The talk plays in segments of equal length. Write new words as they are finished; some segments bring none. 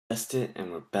Tested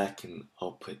and we're back in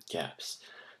output gaps.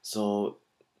 So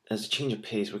as a change of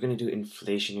pace, we're going to do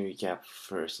inflationary gap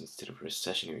first instead of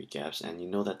recessionary gaps. And you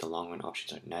know that the long run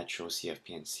options are natural,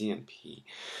 CFP, and CMP.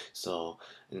 So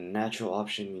in the natural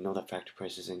option, we know that factor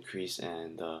prices increase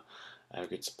and the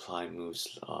aggregate supply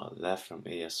moves left from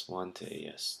AS1 to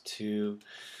AS2.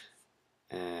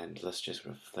 And let's just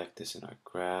reflect this in our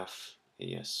graph,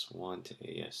 AS1 to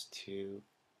AS2.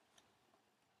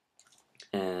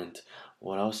 And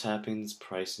what else happens?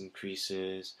 Price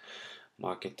increases,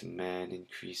 market demand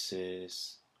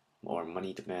increases, or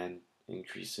money demand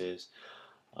increases,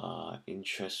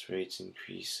 interest rates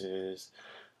increases,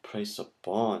 price of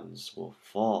bonds will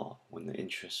fall when the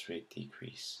interest rate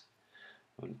decrease.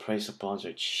 When price of bonds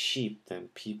are cheap, then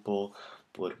people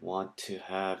would want to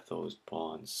have those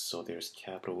bonds, so there's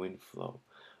capital inflow.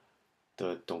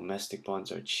 The domestic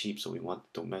bonds are cheap, so we want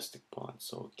the domestic bonds,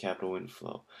 so capital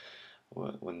inflow.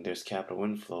 When there's capital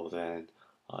inflow, then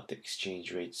the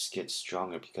exchange rates get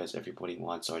stronger because everybody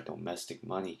wants our domestic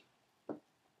money.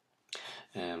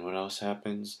 And what else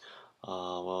happens?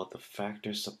 Well, the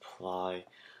factor supply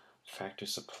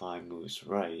moves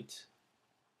right.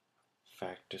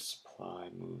 Factor supply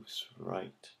moves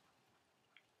right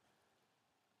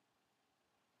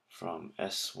from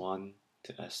S1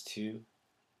 to S2.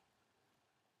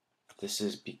 This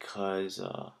is because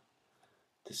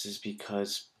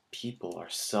people are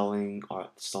selling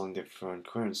their foreign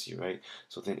currency, right?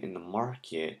 So then in the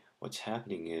market, what's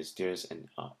happening is there's an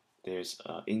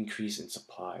increase in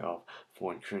supply of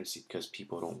foreign currency because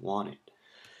people don't want it.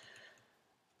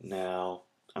 Now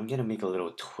I'm gonna make a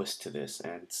little twist to this,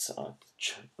 and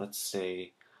let's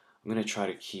say I'm gonna try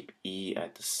to keep E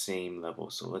at the same level.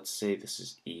 So let's say this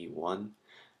is E1,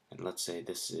 and let's say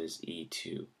this is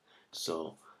E2.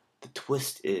 So the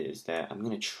twist is that I'm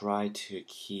going to try to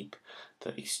keep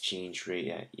the exchange rate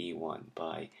at E1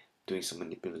 by doing some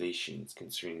manipulations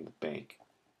concerning the bank.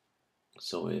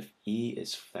 So if E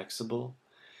is flexible,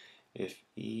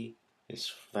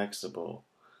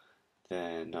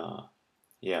 then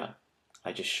yeah,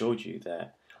 I just showed you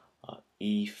that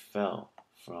E fell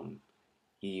from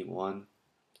E1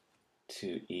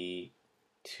 to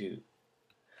E2.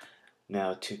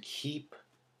 Now to keep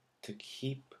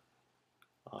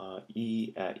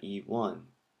E at E1,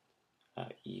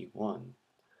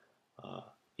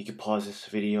 you could pause this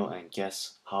video and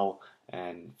guess how,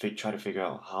 and try to figure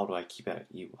out how do you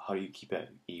keep at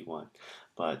E1.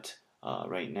 But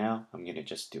right now, I'm gonna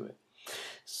just do it.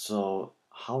 So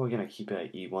how we're gonna keep it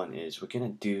at E1 is we're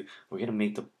gonna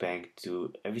make the bank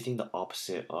do everything the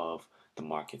opposite of the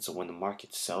market. So when the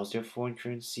market sells their foreign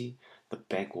currency, the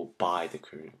bank will buy the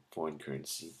foreign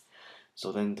currency.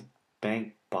 So then the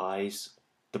bank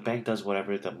does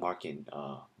whatever the market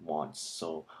wants.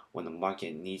 So when the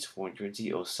market needs foreign currency,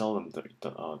 it'll sell them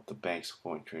the bank's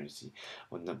foreign currency.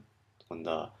 When the when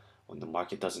the when the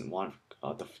market doesn't want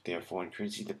their foreign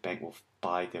currency, the bank will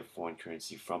buy their foreign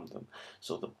currency from them.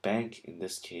 So the bank in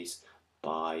this case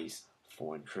buys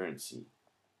foreign currency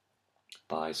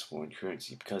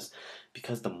because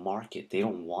the market, they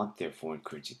don't want their foreign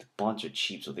currency. The bonds are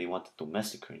cheap, so they want the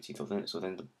domestic currency. So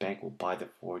then the bank will buy the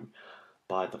foreign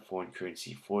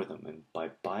currency for them, and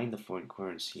by buying the foreign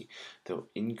currency, they'll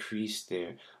increase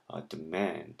their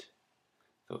demand.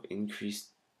 They'll increase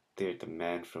their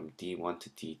demand from D1 to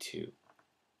D2,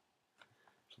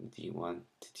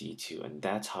 and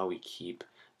that's how we keep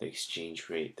the exchange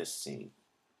rate the same.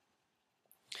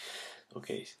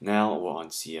 Okay, now we're on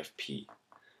CFP.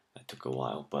 That took a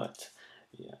while, but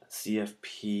yeah,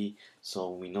 CFP.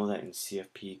 So we know that in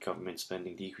CFP, government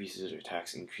spending decreases or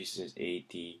tax increases.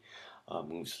 AD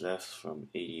moves left from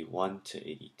 81 to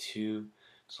 82.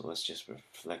 So let's just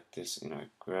reflect this in our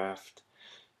graph.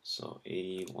 So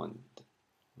 81,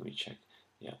 let me check.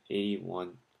 Yeah,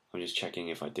 81. I'm just checking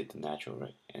if I did the natural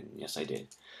right, and yes, I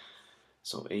did.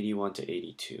 So 81 to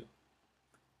 82.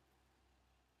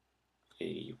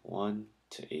 81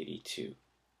 to 82.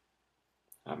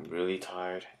 I'm really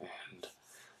tired, and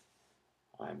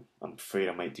I'm afraid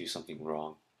I might do something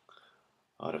wrong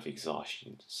out of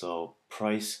exhaustion. So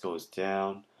price goes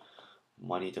down,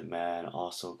 money demand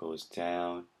also goes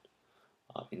down,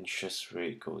 interest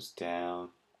rate goes down.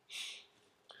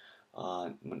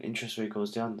 When interest rate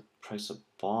goes down, the price of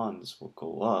bonds will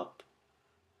go up.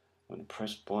 When the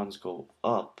price of bonds go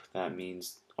up, that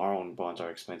means our own bonds are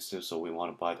expensive, so we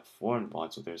want to buy the foreign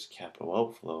bonds, so there's capital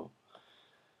outflow.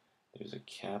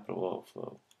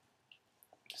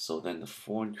 So then the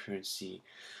foreign currency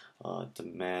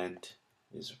demand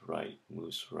is right,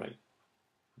 moves right.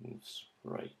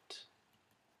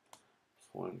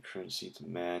 Foreign currency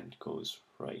demand goes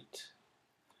right.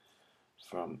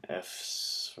 from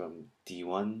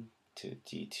D1 to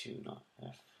D2, not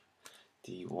F.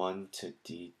 D1 to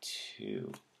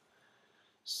D2.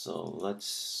 So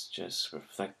let's just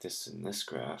reflect this in this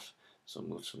graph. So it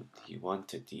moves from D1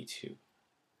 to D2.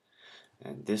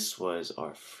 And this was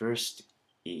our first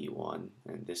E1,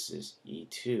 and this is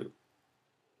E2.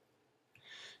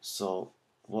 So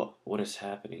what is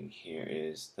happening here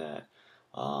is that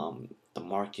the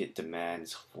market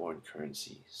demands foreign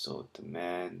currency. So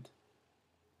demand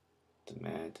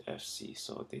FC.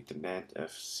 So they demand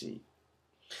FC.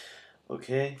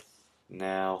 Okay.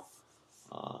 Now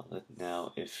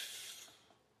now if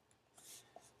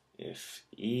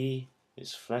E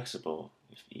is flexible,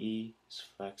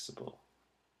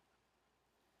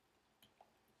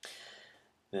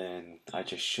 then I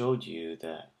just showed you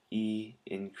that E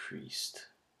increased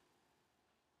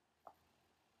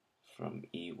from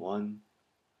E1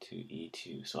 to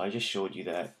E2. So I just showed you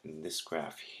that in this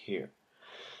graph here.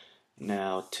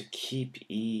 Now to keep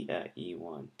E at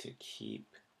E1,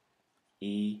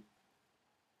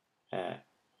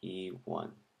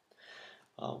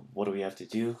 what do we have to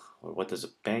do? Or what does a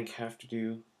bank have to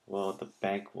do? Well, the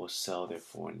bank will sell their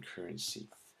foreign currency.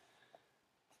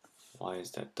 Why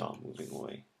is that dot moving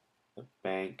away? The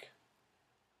bank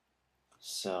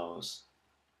sells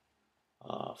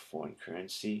foreign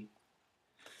currency.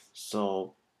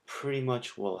 So pretty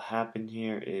much what will happen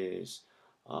here is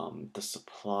the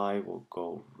supply will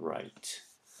go right,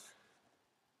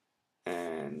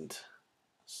 and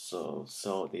so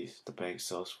the bank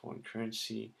sells foreign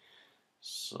currency.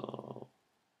 So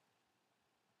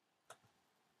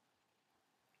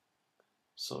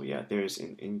yeah, there is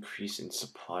an increase in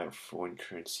supply of foreign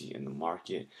currency in the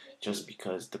market just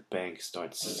because the bank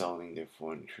starts selling their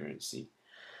foreign currency.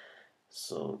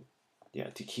 So yeah,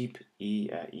 to keep E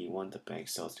at E1, the bank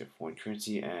sells their foreign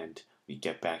currency, and we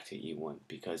get back to E1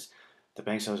 because the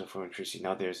bank sells their foreign currency.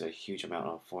 Now there's a huge amount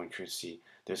of foreign currency.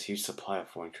 There's a huge supply of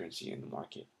foreign currency in the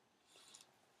market.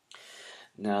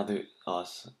 Now the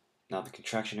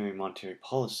contractionary monetary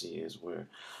policy is where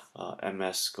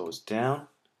MS goes down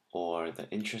or the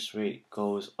interest rate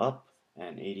goes up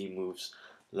and 80 moves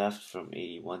left from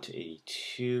 81 to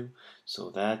 82. So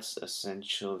that's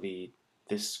essentially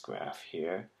this graph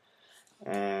here.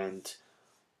 And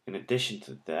in addition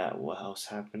to that, what else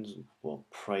happens? Well,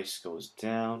 price goes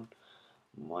down,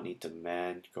 money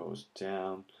demand goes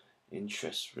down,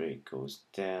 interest rate goes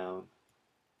down,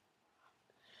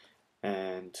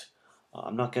 and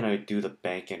I'm not going to do the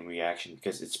bank end reaction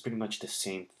because it's pretty much the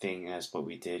same thing as what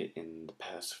we did in the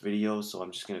past video. So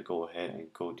I'm just going to go ahead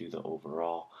and go do the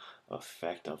overall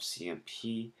effect of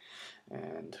CMP.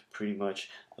 And pretty much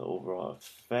the overall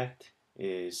effect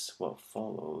is what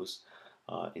follows.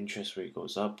 Interest rate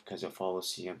goes up because it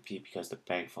follows CMP because the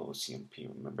bank follows CMP,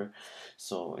 remember?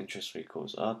 So interest rate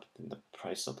goes up, then the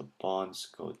price of the bonds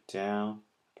go down.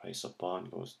 Price of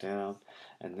bond goes down,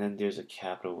 and then there's a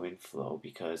capital inflow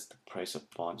because the price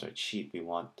of bonds are cheap. We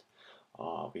want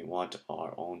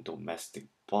our own domestic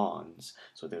bonds,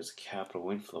 so there's a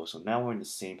capital inflow. So now we're in the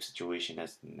same situation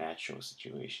as the natural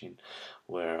situation,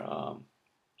 where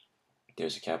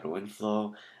there's a capital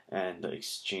inflow and the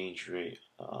exchange rate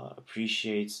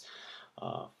appreciates.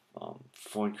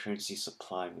 Foreign currency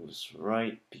supply moves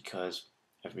right because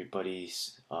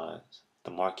the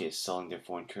market is selling their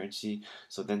foreign currency,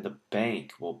 so then the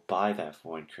bank will buy that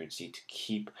foreign currency to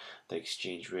keep the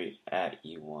exchange rate at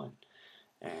E1.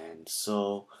 And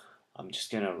so I'm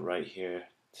just gonna write here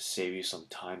to save you some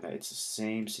time that it's the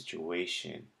same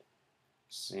situation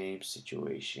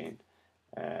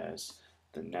as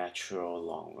the natural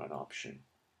long run option,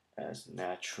 as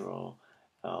natural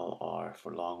LR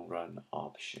for long run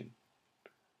option.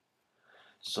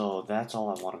 So that's all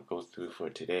I want to go through for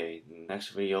today. In the next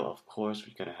video, of course,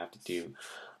 we're going to have to do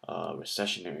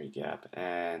recessionary gap.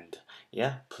 And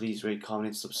yeah, please rate,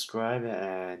 comment, subscribe,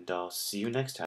 and I'll see you next time.